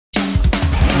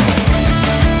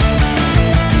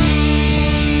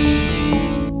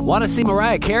Want to see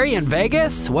Mariah Carey in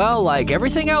Vegas? Well, like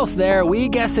everything else there, we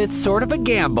guess it's sort of a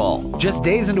gamble. Just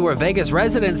days into her Vegas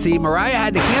residency, Mariah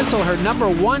had to cancel her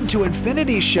 #1 to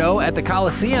Infinity show at the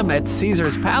Coliseum at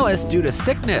Caesar's Palace due to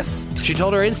sickness. She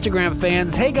told her Instagram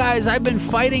fans, "Hey guys, I've been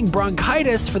fighting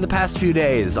bronchitis for the past few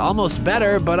days. Almost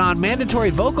better, but on mandatory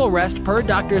vocal rest per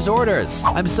doctor's orders.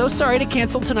 I'm so sorry to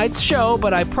cancel tonight's show,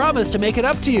 but I promise to make it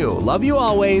up to you. Love you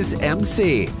always,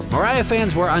 MC." Mariah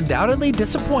fans were undoubtedly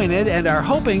disappointed and are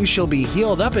hoping she'll be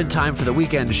healed up in time for the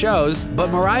weekend shows,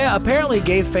 but Mariah apparently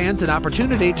gave fans an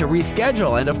opportunity to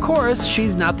reschedule, and of course,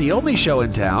 she's not the only show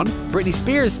in town. Britney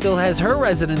Spears still has her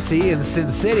residency in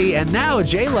Sin City, and now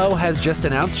J.Lo has just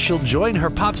announced she'll join her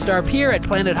pop star peer at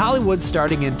Planet Hollywood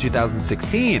starting in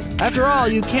 2016. After all,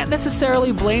 you can't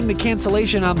necessarily blame the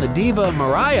cancellation on the diva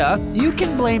Mariah, you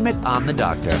can blame it on the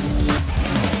doctor.